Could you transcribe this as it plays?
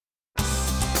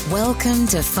Welcome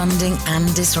to Funding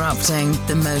and Disrupting,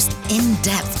 the most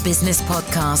in-depth business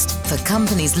podcast for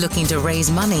companies looking to raise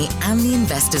money and the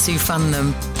investors who fund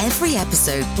them. Every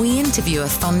episode, we interview a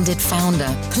funded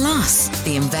founder, plus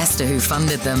the investor who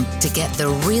funded them, to get the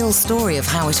real story of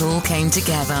how it all came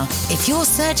together. If you're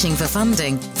searching for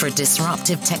funding for a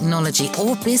disruptive technology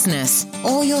or business,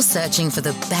 or you're searching for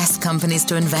the best companies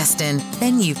to invest in,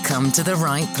 then you've come to the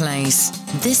right place.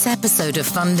 This episode of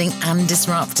Funding and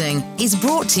Disrupting is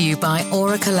brought to you by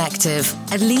Aura Collective,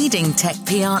 a leading tech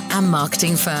PR and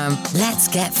marketing firm. Let's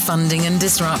get funding and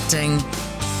disrupting.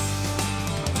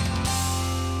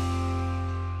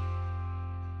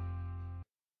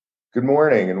 Good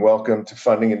morning and welcome to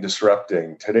Funding and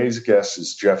Disrupting. Today's guest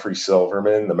is Jeffrey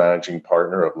Silverman, the managing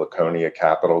partner of Laconia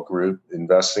Capital Group,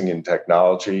 investing in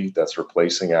technology that's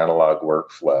replacing analog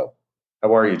workflow.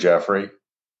 How are you, Jeffrey?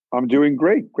 I'm doing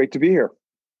great. Great to be here.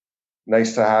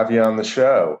 Nice to have you on the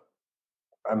show.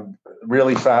 I'm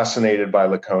really fascinated by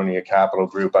Laconia Capital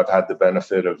Group. I've had the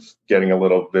benefit of getting a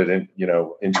little bit,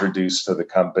 introduced to the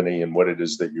company and what it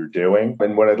is that you're doing.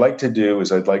 And what I'd like to do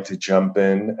is I'd like to jump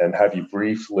in and have you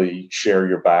briefly share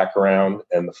your background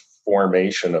and the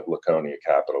formation of Laconia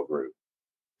Capital Group.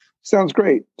 Sounds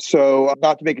great. So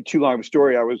not to make it too long of a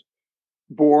story, I was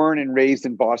born and raised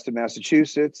in Boston,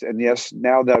 Massachusetts. And yes,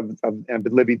 now that I've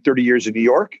been living 30 years in New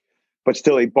York, but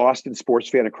still a Boston sports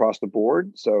fan across the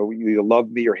board. So you either love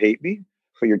me or hate me,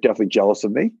 but you're definitely jealous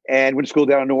of me. And went to school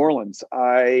down in New Orleans.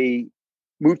 I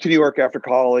moved to New York after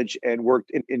college and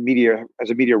worked in media as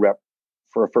a media rep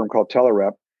for a firm called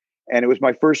Telerep. And it was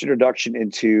my first introduction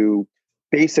into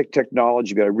basic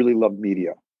technology, but I really loved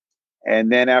media.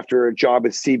 And then after a job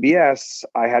at CBS,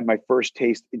 I had my first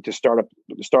taste into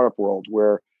the startup world,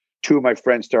 where two of my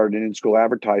friends started an in-school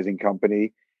advertising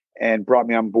company and brought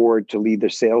me on board to lead their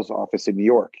sales office in New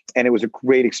York. And it was a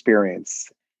great experience.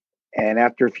 And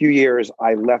after a few years,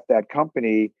 I left that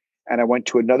company and I went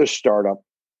to another startup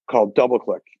called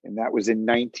DoubleClick. And that was in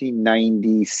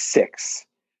 1996.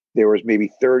 There was maybe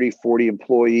 30, 40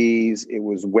 employees. It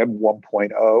was Web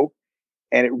 1.0.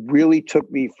 And it really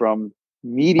took me from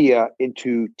media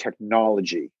into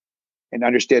technology and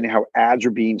understanding how ads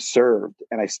are being served.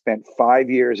 And I spent 5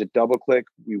 years at DoubleClick.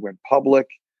 We went public.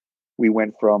 We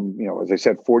went from, as I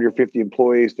said, 40 or 50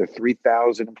 employees to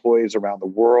 3,000 employees around the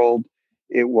world.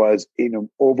 It was an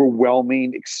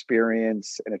overwhelming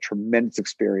experience and a tremendous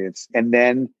experience. And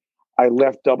then I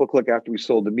left DoubleClick after we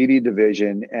sold the media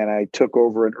division, and I took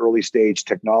over an early stage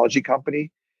technology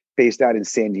company based out in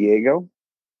San Diego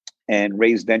and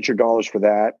raised venture dollars for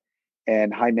that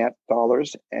and high net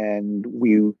dollars. And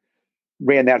we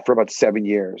ran that for about 7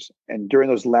 years. And during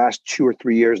those last 2 or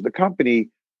 3 years of the company,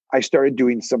 I started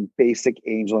doing some basic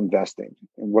angel investing.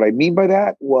 And what I mean by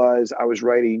that was I was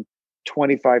writing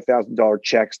 $25,000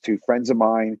 checks to friends of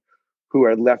mine who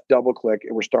had left DoubleClick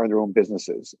and were starting their own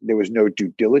businesses. There was no due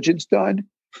diligence done.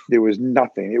 There was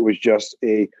nothing. It was just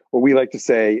what we like to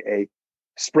say, a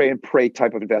spray and pray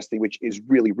type of investing, which is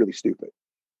really, really stupid.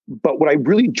 But what I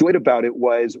really enjoyed about it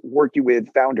was working with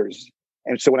founders.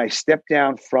 And so when I stepped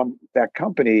down from that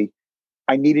company,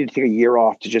 I needed to take a year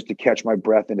off to catch my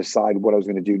breath and decide what I was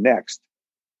going to do next.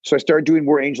 So I started doing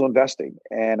more angel investing,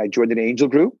 and I joined an angel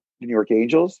group, the New York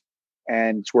Angels.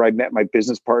 And it's where I met my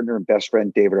business partner and best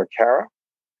friend, David Arcara.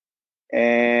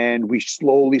 And we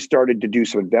slowly started to do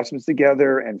some investments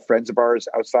together, and friends of ours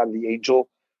outside of the angel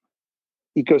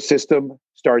ecosystem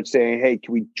started saying, hey,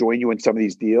 can we join you in some of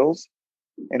these deals?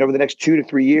 And over the next 2 to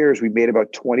 3 years, we made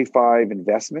about 25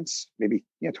 investments, maybe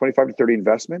 25 to 30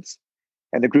 investments.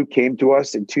 And the group came to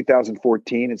us in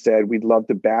 2014 and said, we'd love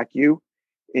to back you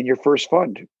in your first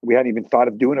fund. We hadn't even thought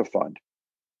of doing a fund.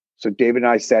 So David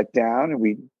and I sat down and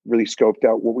we really scoped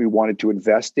out what we wanted to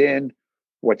invest in,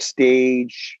 what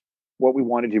stage, what we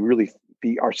wanted to really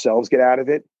be ourselves, get out of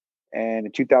it. And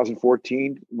in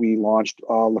 2014, we launched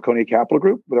Laconia Capital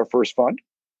Group with our first fund.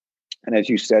 And as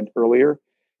you said earlier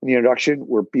in the introduction,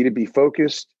 we're B2B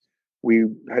focused. We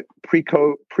had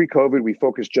pre-COVID, we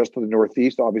focused just on the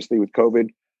Northeast. Obviously, with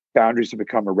COVID, boundaries have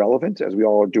become irrelevant as we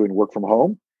all are doing work from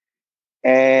home.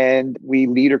 And we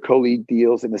lead or co-lead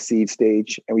deals in the seed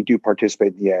stage, and we do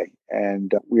participate in the A.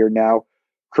 And we are now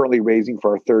currently raising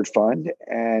for our third fund,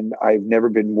 and I've never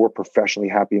been more professionally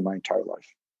happy in my entire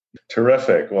life.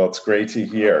 Terrific. Well, it's great to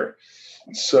hear.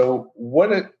 So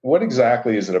what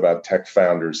exactly is it about tech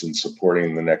founders and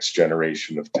supporting the next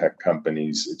generation of tech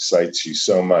companies excites you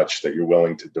so much that you're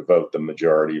willing to devote the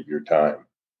majority of your time?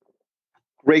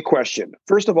 Great question.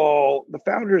 First of all, the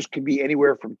founders can be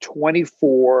anywhere from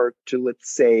 24 to,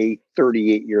 let's say,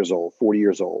 38 years old, 40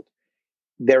 years old.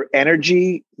 Their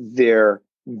energy, their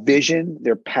vision,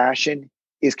 their passion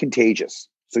is contagious.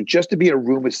 So just to be in a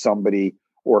room with somebody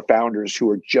or founders who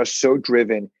are just so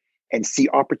driven and see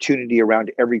opportunity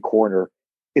around every corner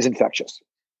is infectious.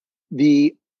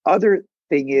 The other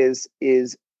thing is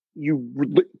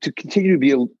to continue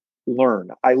to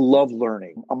learn. I love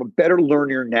learning. I'm a better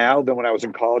learner now than when I was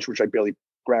in college, which I barely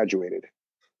graduated.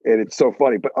 And it's so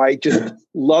funny, but I just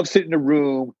love sitting in a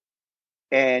room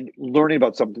and learning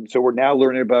about something. So we're now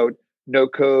learning about no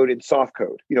code and soft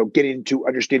code, getting into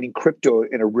understanding crypto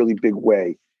in a really big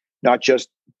way, not just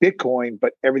Bitcoin,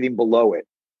 but everything below it.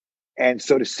 And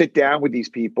so to sit down with these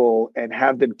people and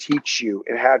have them teach you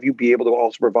and have you be able to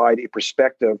also provide a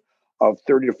perspective of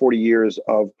 30 to 40 years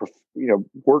of,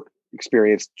 work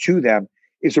experience to them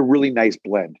is a really nice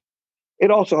blend.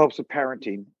 It also helps with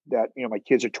parenting that, my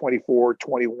kids are 24,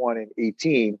 21, and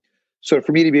 18. So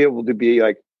for me to be able to be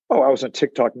like, oh, I was on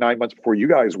TikTok 9 months before you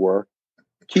guys were,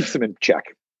 keeps them in check.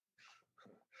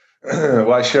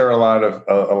 Well, I share a lot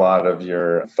of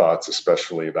your thoughts,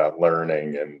 especially about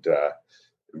learning, and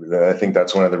I think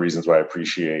that's one of the reasons why I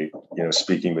appreciate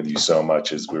speaking with you so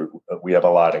much. Is we have a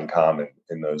lot in common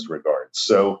in those regards.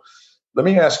 So let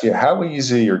me ask you, how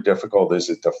easy or difficult is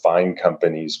it to find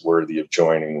companies worthy of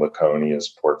joining Laconia's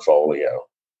portfolio?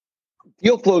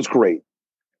 Deal flow is great,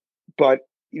 but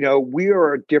we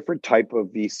are a different type of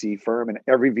VC firm, and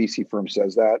every VC firm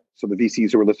says that. So the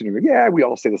VCs who are listening, we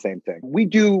all say the same thing. We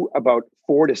do about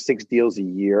 4 to 6 deals a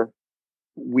year.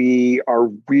 We are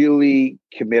really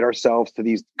commit ourselves to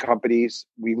these companies.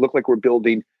 We look like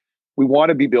we want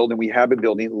to be building, we have been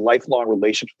building lifelong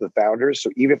relationships with the founders. So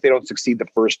even if they don't succeed the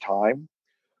first time,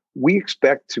 we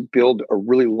expect to build a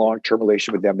really long-term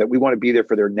relationship with them, that we want to be there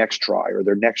for their next try or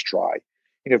their next try.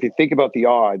 If you think about the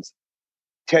odds,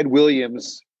 Ted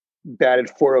Williams batted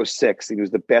 .406. He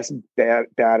was the best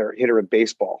hitter in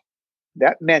baseball.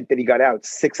 That meant that he got out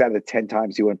 6 out of the 10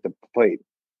 times he went to the plate.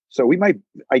 So we might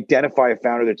identify a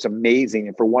founder that's amazing,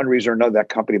 and for one reason or another, that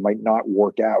company might not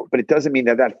work out. But it doesn't mean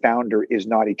that that founder is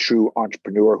not a true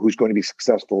entrepreneur who's going to be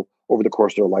successful over the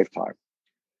course of their lifetime.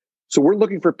 So we're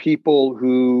looking for people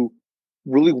who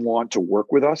really want to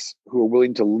work with us, who are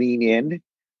willing to lean in,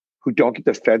 who don't get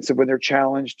defensive when they're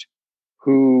challenged,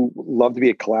 who love to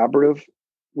be a collaborative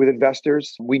with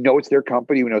investors. We know it's their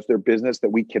company, we know it's their business,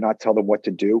 that we cannot tell them what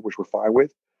to do, which we're fine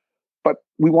with. But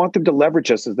we want them to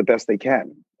leverage us as the best they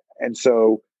can. And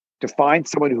so to find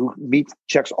someone who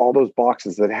checks all those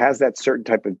boxes, that has that certain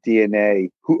type of DNA,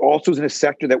 who also is in a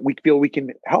sector that we feel we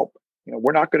can help.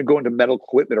 We're not going to go into medical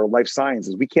equipment or life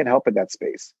sciences. We can't help in that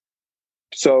space.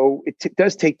 So it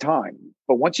does take time.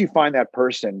 But once you find that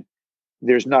person,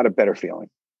 there's not a better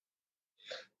feeling.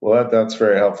 Well, that's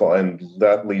very helpful. And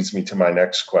that leads me to my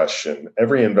next question.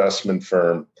 Every investment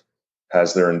firm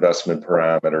has their investment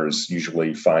parameters,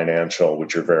 usually financial,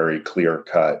 which are very clear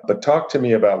cut. But talk to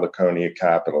me about Laconia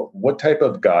Capital. What type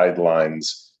of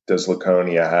guidelines does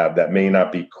Laconia have that may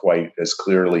not be quite as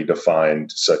clearly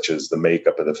defined, such as the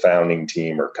makeup of the founding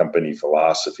team or company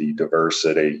philosophy,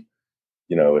 diversity,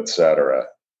 et cetera?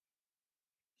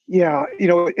 Yeah,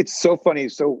 it's so funny.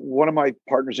 So one of my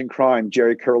partners in crime,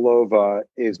 Jerry Karlova,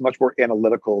 is much more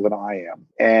analytical than I am.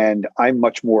 And I'm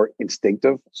much more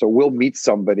instinctive. So we'll meet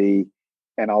somebody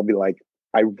and I'll be like,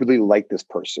 I really like this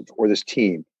person or this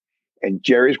team. And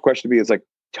Jerry's question to me is like,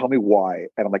 tell me why.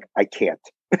 And I'm like, I can't.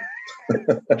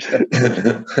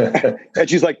 And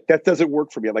she's like, that doesn't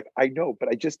work for me. I'm like, I know, but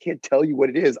I just can't tell you what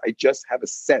it is. I just have a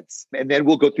sense. And then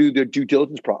we'll go through the due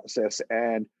diligence process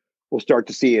and we'll start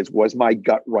to see was my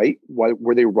gut right?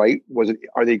 Were they right?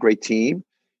 Are they a great team?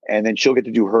 And then she'll get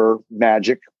to do her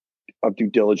magic of due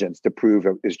diligence to prove,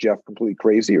 is Jeff completely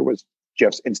crazy or was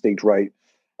Jeff's instinct right?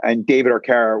 And David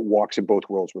Arcara walks in both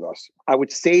worlds with us. I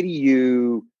would say to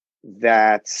you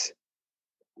that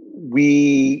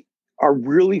we are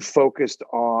really focused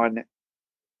on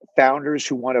founders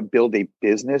who want to build a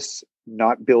business,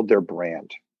 not build their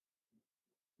brand.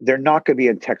 They're not going to be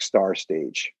in Techstar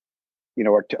stage,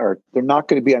 or they're not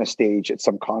going to be on a stage at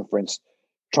some conference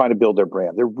trying to build their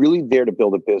brand. They're really there to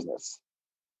build a business.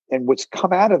 And what's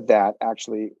come out of that,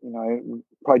 actually, I'm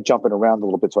probably jumping around a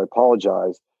little bit, so I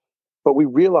apologize. But we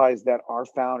realize that our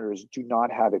founders do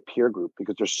not have a peer group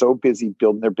because they're so busy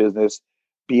building their business,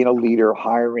 being a leader,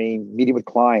 hiring, meeting with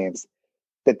clients,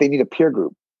 that they need a peer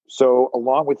group. So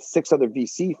along with 6 other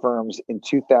VC firms in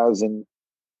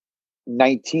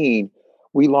 2019,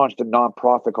 we launched a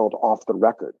nonprofit called Off the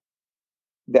Record.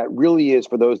 That really is,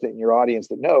 for those that in your audience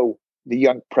that know, the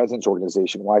Young Presidents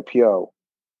Organization, YPO.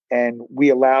 And we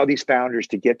allow these founders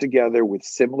to get together with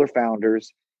similar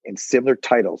founders and similar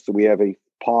titles. So we have a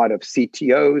pod of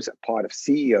CTOs, a pod of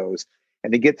CEOs,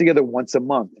 and they get together once a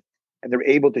month and they're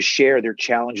able to share their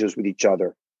challenges with each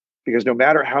other. because no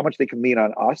matter how much they can lean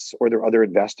on us or their other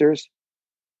investors,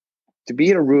 to be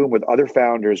in a room with other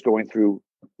founders going through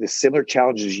the similar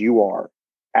challenges you are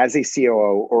as a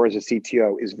COO or as a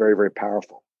CTO is very, very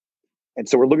powerful. And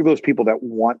so we're looking for those people that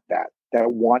want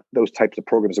those types of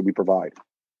programs that we provide.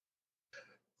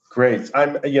 Great.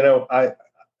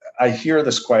 I hear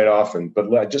this quite often,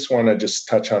 but I just want to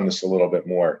touch on this a little bit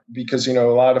more because, a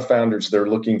lot of founders, they're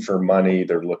looking for money.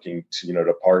 They're looking to,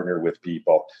 to partner with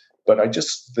people. But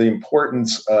the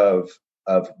importance of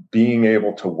being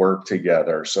able to work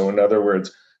together. So in other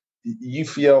words, you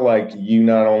feel like you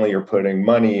not only are putting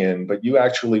money in, but you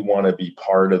actually want to be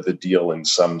part of the deal in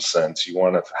some sense. You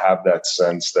want to have that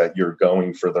sense that you're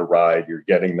going for the ride, you're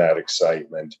getting that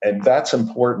excitement. And that's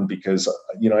important because,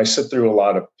 I sit through a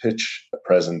lot of pitch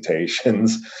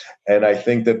presentations, and I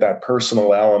think that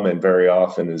personal element very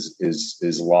often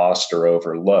is lost or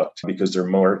overlooked because they're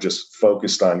more just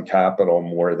focused on capital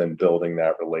more than building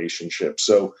that relationship.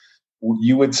 So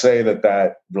you would say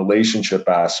that relationship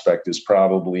aspect is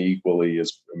probably equally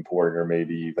as important, or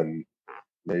maybe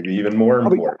even more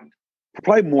important.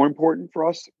 Probably more important for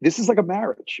us. This is like a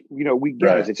marriage.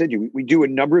 As I said, we do a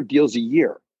number of deals a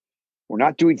year. We're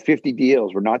not doing 50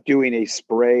 deals. We're not doing a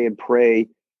spray and pray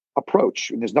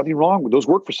approach. And there's nothing wrong with those.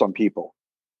 Work for some people,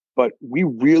 but we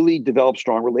really develop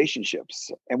strong relationships,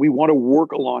 and we want to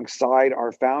work alongside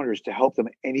our founders to help them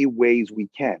any ways we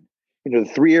can. The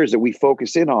 3 areas that we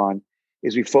focus in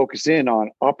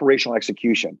on operational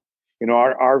execution.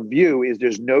 Our view is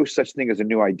there's no such thing as a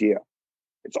new idea.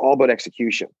 It's all about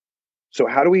execution. So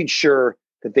how do we ensure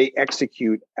that they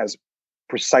execute as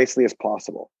precisely as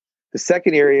possible? The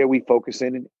second area we focus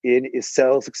in is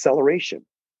sales acceleration.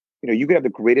 You could have the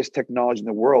greatest technology in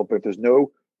the world, but if there's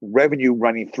no revenue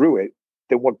running through it,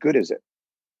 then what good is it?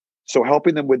 So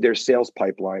helping them with their sales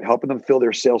pipeline, helping them fill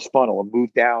their sales funnel and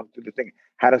move down to the thing,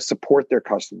 how to support their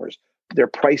customers, their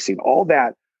pricing, all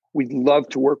that we love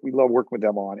working with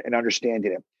them on and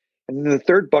understanding it. And then the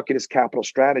third bucket is capital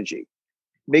strategy,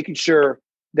 making sure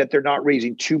that they're not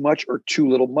raising too much or too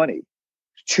little money.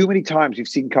 Too many times we've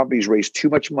seen companies raise too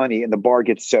much money and the bar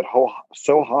gets set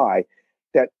so high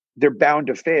that they're bound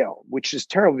to fail, which is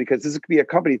terrible because this could be a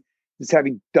company that's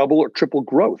having double or triple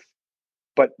growth.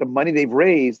 But the money they've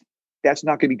raised, that's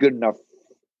not going to be good enough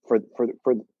for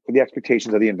the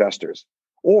expectations of the investors.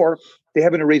 Or they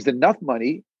haven't raised enough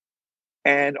money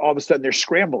and all of a sudden they're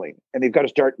scrambling and they've got to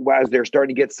start, as they're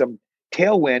starting to get some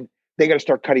tailwind, they got to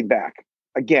start cutting back.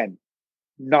 Again,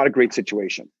 not a great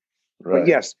situation. Right. But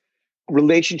yes,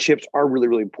 relationships are really,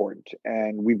 really important.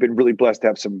 And we've been really blessed to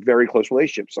have some very close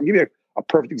relationships. I'll give you a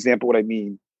perfect example of what I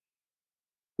mean.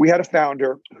 We had a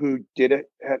founder who did an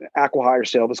acqui-hire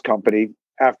sale of his company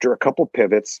after a couple of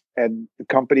pivots, and the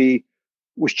company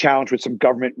was challenged with some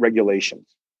government regulations.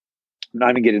 I'm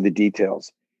not even getting the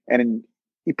details. And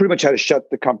he pretty much had to shut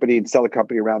the company and sell the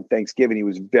company around Thanksgiving. He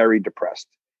was very depressed.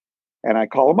 And I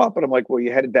call him up and I'm like, well,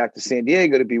 you headed back to San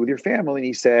Diego to be with your family. And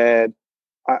he said,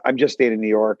 I'm just staying in New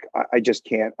York. I just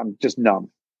can't. I'm just numb.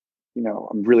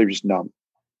 I'm really just numb.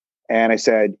 And I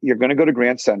said, you're going to go to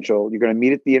Grand Central. You're going to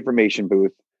meet at the information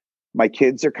booth. My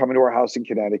kids are coming to our house in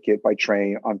Connecticut by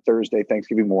train on Thursday,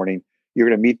 Thanksgiving morning. You're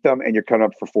going to meet them and you're coming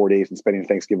up for 4 days and spending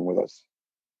Thanksgiving with us.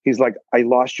 He's like, I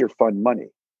lost your fund money.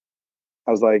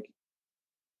 I was like,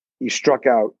 you struck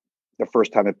out the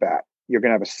first time at bat. You're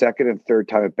going to have a second and third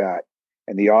time at bat.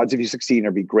 And the odds of you succeeding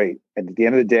are be great. And at the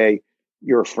end of the day,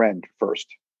 you're a friend first.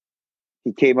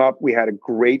 He came up. We had a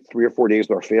great 3 or 4 days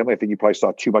with our family. I think you probably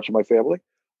saw too much of my family.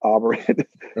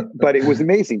 But it was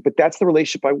amazing. But that's the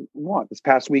relationship I want. This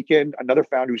past weekend, another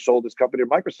founder who sold his company to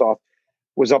Microsoft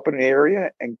was up in an area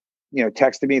and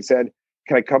texted me and said,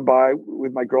 can I come by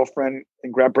with my girlfriend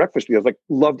and grab breakfast with you? I was like,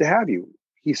 love to have you.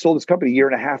 He sold his company a year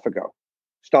and a half ago.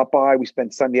 Stop by. We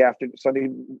spent Sunday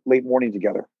late morning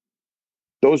together.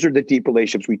 Those are the deep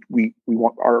relationships we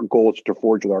want. Our goal is to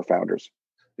forge with our founders.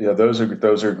 Yeah, those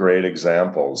are great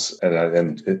examples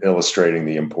and illustrating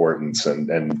the importance,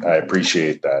 and I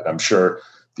appreciate that. I'm sure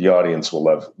the audience will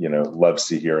loves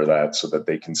to hear that so that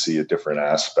they can see a different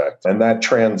aspect. And that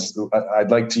I'd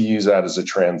like to use that as a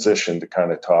transition to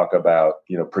kind of talk about,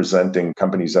 presenting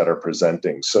companies that are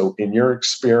presenting. So in your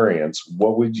experience,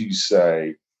 what would you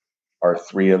say are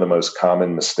 3 of the most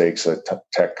common mistakes that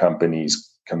tech companies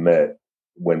commit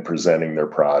when presenting their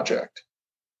project?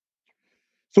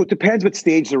 So it depends what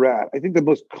stage they're at. I think the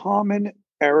most common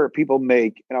error people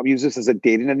make, and I'll use this as a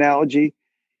dating analogy,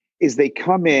 is they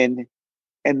come in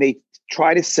and they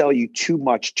try to sell you too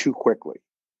much too quickly.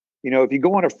 If you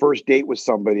go on a first date with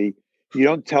somebody, you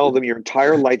don't tell them your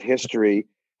entire life history,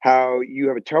 how you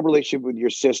have a terrible relationship with your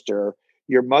sister,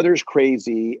 your mother's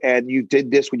crazy and you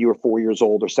did this when you were 4 years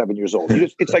old or 7 years old.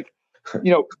 It's like,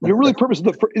 your really purpose of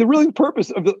the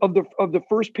purpose of the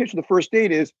first pitch of the first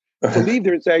date is to leave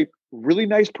there and say, really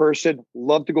nice person,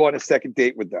 love to go on a second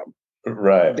date with them.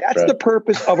 Right. That's the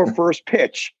purpose of a first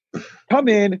pitch. Come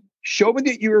in, show me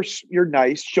that you're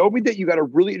nice, show me that you got a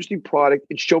really interesting product,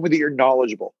 and show me that you're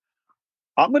knowledgeable.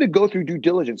 I'm going to go through due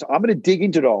diligence. I'm going to dig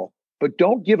into it all, but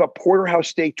don't give a porterhouse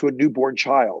steak to a newborn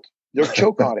child. They'll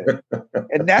choke on it.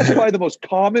 And that's probably the most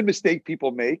common mistake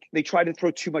people make. They try to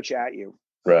throw too much at you.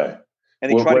 Right.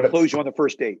 And they try to close you on the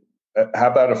first date. How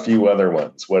about a few other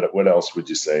ones? What else would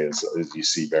you say is you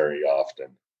see very often?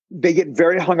 They get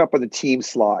very hung up on the team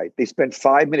slide. They spend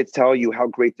 5 minutes telling you how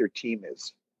great their team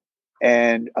is.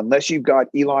 And unless you've got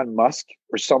Elon Musk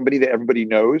or somebody that everybody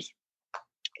knows,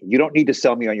 you don't need to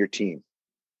sell me on your team.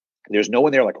 There's no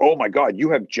one there like, oh my God,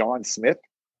 you have John Smith.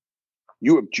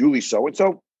 You have Julie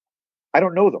so-and-so. I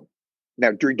don't know them.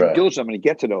 Now, during due diligence, I'm going to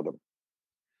get to know them.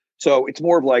 So it's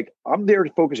more of like, I'm there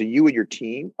to focus on you and your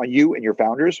team, on you and your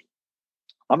founders.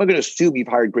 I'm going to assume you've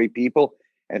hired great people.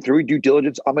 And through due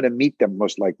diligence, I'm going to meet them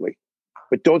most likely.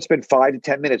 But don't spend 5 to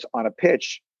 10 minutes on a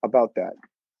pitch about that.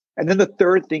 And then the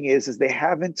third thing is they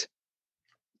haven't,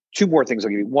 two more things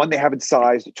I'll give you. One, they haven't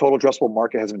sized, the total addressable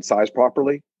market hasn't been sized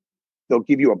properly. They'll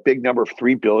give you a big number of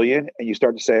 3 billion and you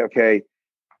start to say, okay.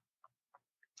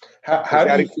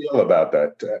 How do you feel about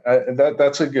that?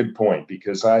 That's a good point,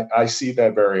 because I see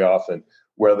that very often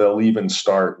where they'll even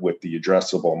start with the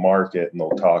addressable market and they'll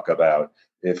talk about,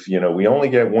 if we only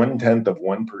get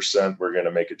 0.1%, we're going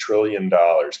to make $1 trillion.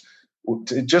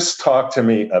 Just talk to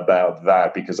me about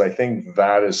that, because I think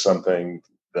that is something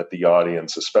that the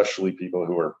audience, especially people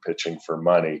who are pitching for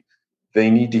money, they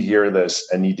need to hear this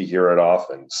and need to hear it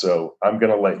often. So I'm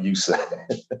going to let you say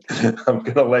it. I'm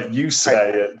going to let you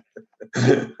say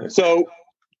it. So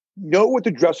know what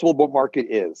the addressable market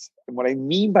is. And what I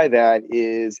mean by that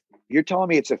is you're telling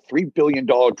me it's a $3 billion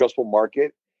addressable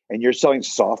market and you're selling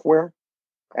software.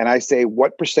 And I say,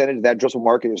 what percentage of that addressable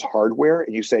market is hardware?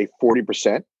 And you say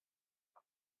 40%.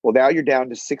 Well, now you're down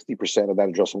to 60% of that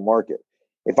addressable market.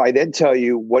 If I then tell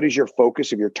you, what is your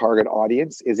focus of your target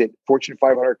audience? Is it Fortune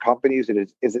 500 companies?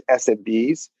 Is it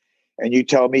SMBs? And you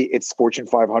tell me it's Fortune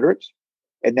 500s.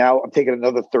 And now I'm taking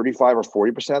another 35 or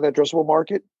 40% of that addressable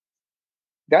market.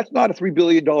 That's not a $3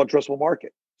 billion addressable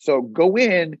market. So go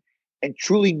in and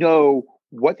truly know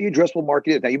what the addressable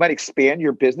market is. Now, you might expand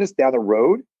your business down the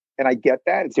road, and I get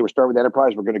that, and say we're starting with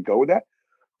enterprise, we're going to go with that.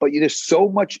 But there's so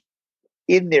much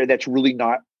in there that's really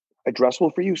not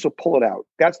addressable for you. So pull it out.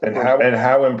 That's the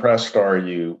how impressed are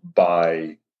you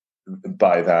by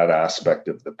that aspect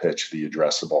of the pitch, the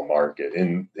addressable market,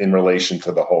 in relation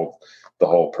to the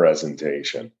whole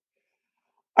presentation?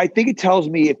 I think it tells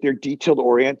me if they're detailed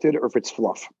oriented or if it's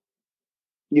fluff.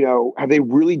 Have they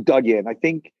really dug in? I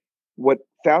think what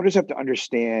founders have to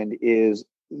understand is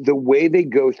the way they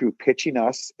go through pitching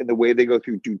us and the way they go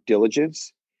through due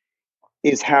diligence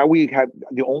is how we have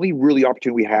the only really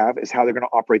opportunity we have is how they're going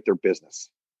to operate their business.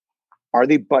 Are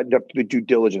they buttoned up to the due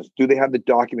diligence? Do they have the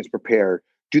documents prepared?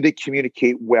 Do they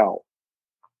communicate well?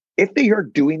 If they are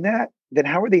doing that, then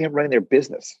how are they running their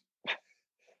business?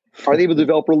 Are they able to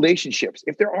develop relationships?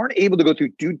 If they aren't able to go through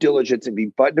due diligence and be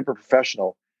buttoned up or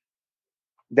professional,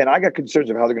 then I got concerns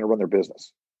of how they're going to run their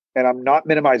business. And I'm not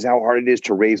minimizing how hard it is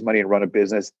to raise money and run a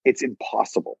business. It's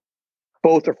impossible.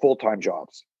 Both are full-time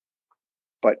jobs.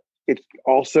 But it's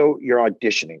also you're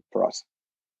auditioning for us.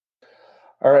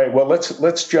 All right. Well,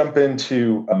 let's jump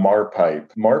into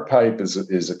Marpipe. Marpipe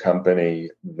is a company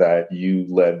that you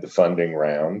led the funding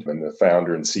round, and the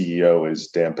founder and CEO is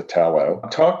Dan Patello.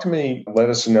 Talk to me. Let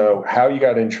us know how you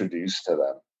got introduced to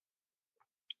them.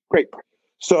 Great.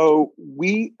 So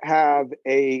we have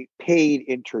a paid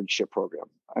internship program.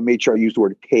 I made sure I used the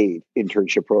word paid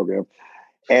internship program.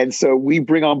 And so we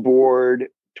bring on board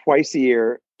twice a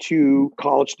year 2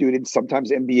 college students,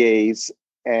 sometimes MBAs,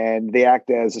 and they act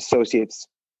as associates,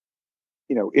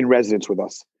 in residence with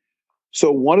us.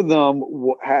 So one of them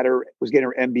was getting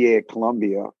her MBA at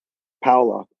Columbia,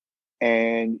 Paula,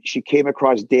 and she came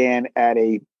across Dan at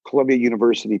a Columbia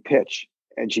University pitch.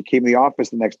 And she came to the office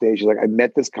the next day. She's like, I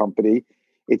met this company.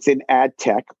 It's in ad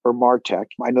tech or MarTech.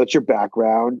 I know it's your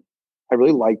background. I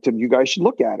really liked him. You guys should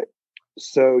look at it.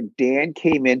 So Dan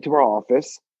came into our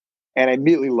office and I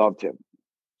immediately loved him.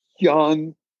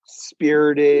 Young,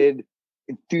 spirited,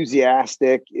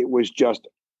 enthusiastic. It was just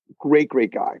great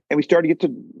guy. And we started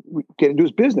to get into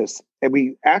his business. And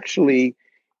we actually,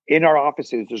 in our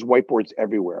offices, there's whiteboards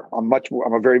everywhere. I'm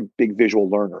a very big visual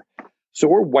learner. So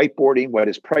we're whiteboarding what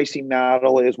his pricing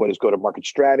model is, what his go-to-market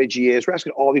strategy is. We're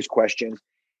asking all these questions.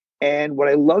 And what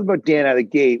I loved about Dan out of the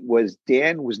gate was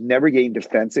Dan was never getting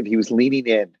defensive. He was leaning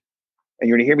in. And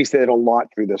you're going to hear me say that a lot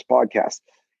through this podcast.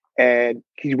 And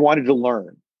he wanted to learn.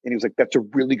 And he was like, that's a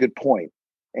really good point.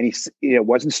 And he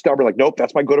wasn't stubborn, like, nope,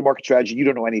 that's my go-to-market strategy. You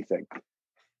don't know anything.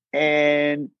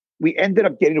 And we ended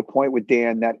up getting to a point with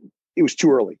Dan that it was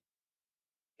too early.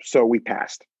 So we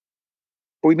passed.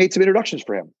 But we made some introductions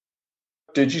for him.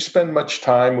 Did you spend much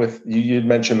time with, you'd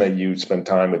mentioned that you spent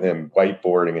time with him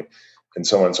whiteboarding and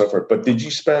so on and so forth, but did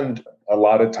you spend a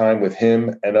lot of time with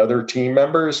him and other team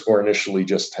members, or initially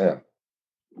just him?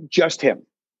 Just him.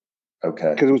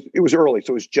 Okay. Because it was early.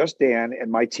 So it was just Dan and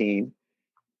my team.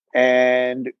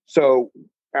 And so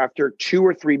after 2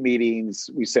 or 3 meetings,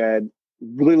 we said,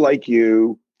 really like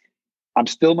you. I'm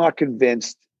still not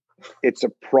convinced it's a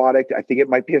product. I think it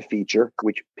might be a feature,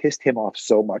 which pissed him off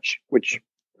so much, which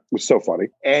was so funny.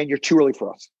 And you're too early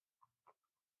for us.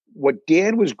 What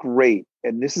Dan was great,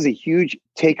 and this is a huge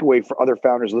takeaway for other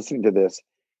founders listening to this,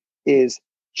 is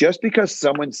just because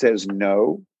someone says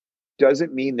no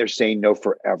doesn't mean they're saying no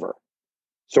forever.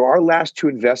 So our last 2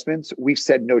 investments, we've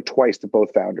said no twice to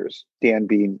both founders, Dan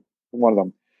being one of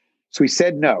them. So we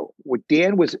said no. What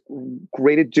Dan was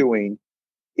great at doing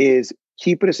is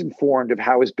keeping us informed of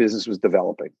how his business was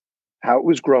developing, how it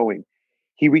was growing.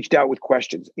 He reached out with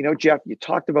questions. Jeff, you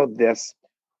talked about this,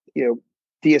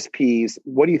 DSPs.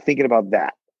 What are you thinking about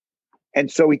that?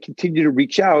 And so we continued to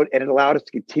reach out, and it allowed us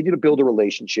to continue to build a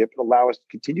relationship, and allow us to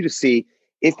continue to see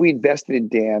if we invested in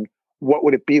Dan, what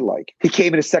would it be like? He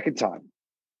came in a second time.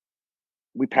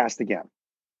 We passed again.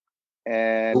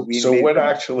 And so what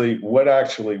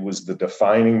actually was the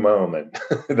defining moment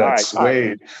that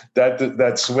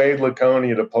swayed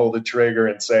Laconia to pull the trigger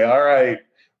and say, all right,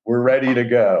 we're ready to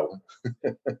go?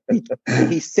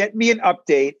 He sent me an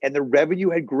update, and the revenue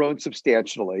had grown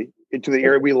substantially into the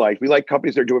area we like. We like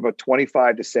companies that are doing about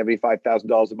 $25,000 to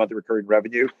 $75,000 a month of recurring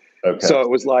revenue. Okay. So it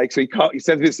was like, he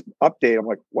sent me this update. I'm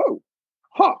like, whoa,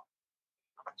 huh.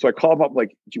 So I called him up, like,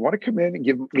 do you want to come in and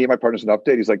give me and my partners an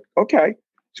update? He's like, okay.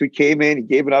 So he came in, he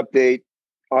gave an update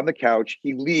on the couch.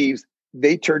 He leaves.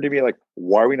 They turned to me like,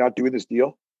 why are we not doing this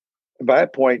deal? And by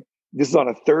that point, this is on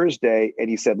a Thursday. And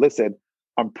he said, listen,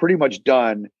 I'm pretty much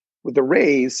done with the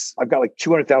raise. I've got like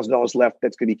 $200,000 left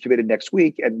that's going to be committed next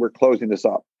week, and we're closing this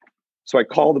up. So I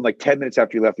called him like 10 minutes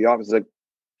after he left the office. I was like,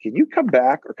 can you come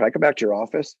back, or can I come back to your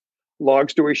office? Long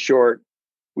story short,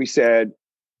 we said,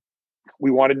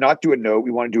 we want to not do a note.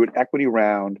 We want to do an equity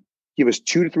round. Give us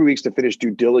 2 to 3 weeks to finish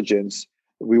due diligence.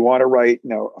 We want to write,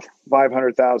 a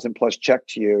 $500,000 plus check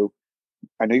to you.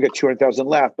 I know you got $200,000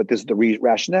 left, but this is the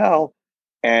rationale.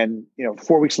 And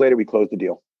 4 weeks later, we closed the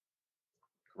deal.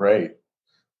 Great.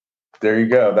 There you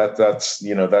go. That's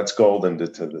golden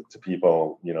to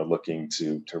people looking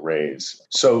to raise.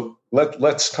 So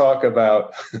let's talk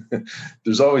about.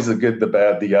 There's always the good, the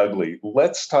bad, the ugly.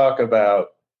 Let's talk about,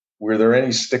 were there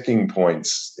any sticking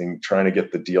points in trying to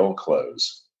get the deal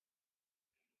closed?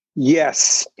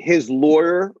 Yes, his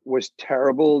lawyer was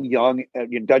terrible, young,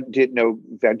 didn't know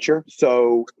venture,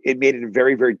 so it made it a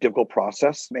very, very difficult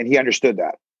process, and he understood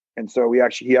that. And so he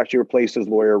actually replaced his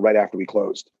lawyer right after we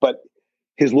closed. But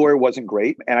his lawyer wasn't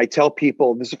great. And I tell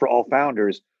people, and this is for all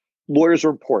founders, lawyers are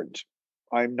important.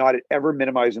 I'm not ever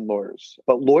minimizing lawyers,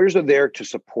 but lawyers are there to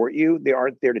support you. They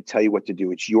aren't there to tell you what to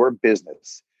do. It's your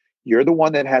business. You're the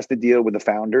one that has to deal with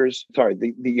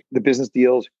the business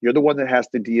deals. You're the one that has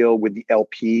to deal with the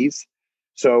LPs.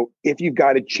 So if you've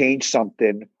got to change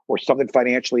something or something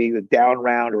financially, the down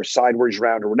round or a sideways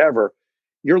round or whatever,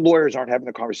 your lawyers aren't having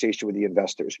the conversation with the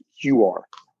investors. You are.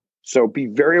 So be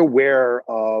very aware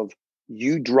of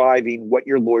you driving what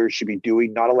your lawyers should be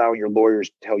doing, not allowing your lawyers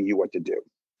to tell you what to do.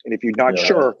 And if you're not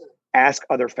sure, ask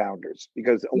other founders,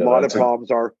 because a lot of problems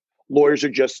are lawyers are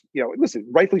just, listen,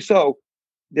 rightfully so.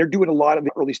 They're doing a lot of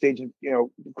the early stage,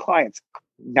 clients.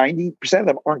 90% of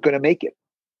them aren't going to make it.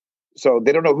 So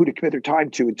they don't know who to commit their time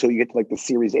to until you get to like the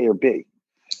series A or B.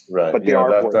 Right. But they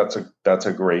are. That's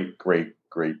a great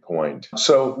point.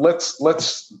 So let's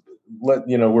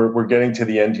we're getting to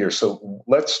the end here. So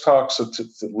let's talk to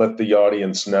let the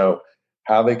audience know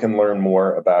how they can learn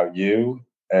more about you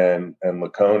and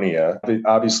Laconia.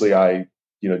 Obviously, I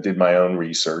did my own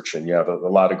research, and you have a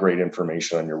lot of great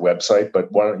information on your website.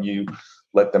 But why don't you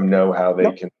let them know how they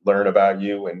can learn about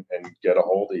you and get a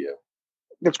hold of you?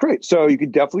 That's great. So you can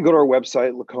definitely go to our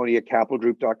website,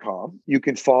 LaconiaCapitalGroup.com. You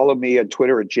can follow me on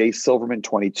Twitter at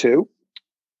jsilverman22.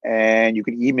 And you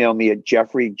can email me at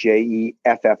Jeffrey, Jeffrey,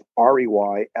 at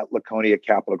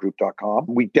LaconiaCapitalGroup.com.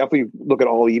 We definitely look at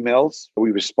all emails.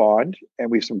 We respond,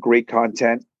 and we have some great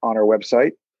content on our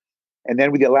website. And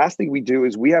then the last thing we do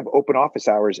is we have open office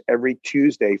hours every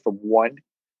Tuesday from 1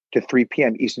 to 3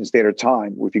 p.m. Eastern Standard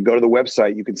Time. If you go to the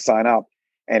website, you can sign up,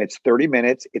 and it's 30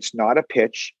 minutes. It's not a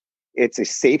pitch. It's a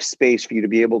safe space for you to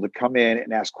be able to come in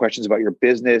and ask questions about your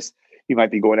business. You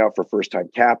might be going out for first-time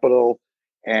capital,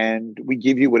 and we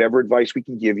give you whatever advice we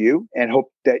can give you, and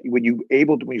hope that when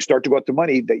you start to go out to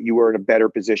money, that you are in a better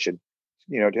position,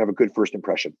 to have a good first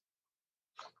impression.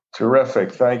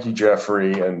 Terrific. Thank you,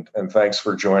 Jeffrey. And thanks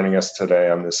for joining us today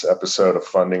on this episode of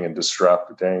Funding and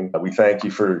Disrupting. We thank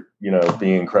you for,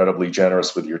 being incredibly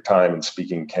generous with your time and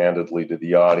speaking candidly to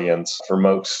the audience. For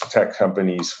most tech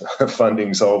companies, funding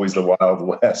is always the Wild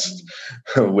West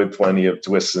with plenty of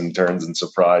twists and turns and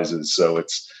surprises. So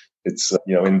it's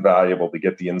invaluable to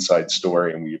get the inside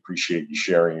story, and we appreciate you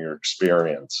sharing your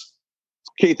experience.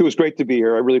 Keith, it was great to be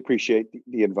here. I really appreciate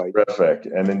the invite. Terrific.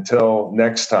 And until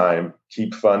next time,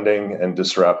 keep funding and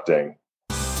disrupting.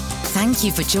 Thank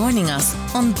you for joining us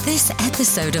on this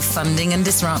episode of Funding and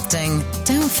Disrupting.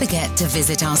 Don't forget to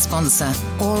visit our sponsor,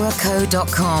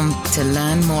 Auraco.com, to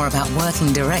learn more about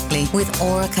working directly with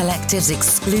Aura Collective's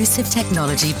exclusive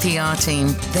technology PR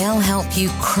team. They'll help you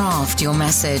craft your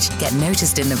message, get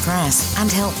noticed in the press, and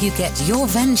help you get your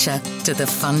venture to the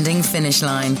funding finish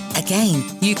line. Again,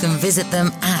 you can visit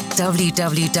them at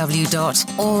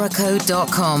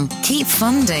www.auraco.com. Keep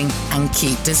funding and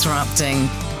keep disrupting.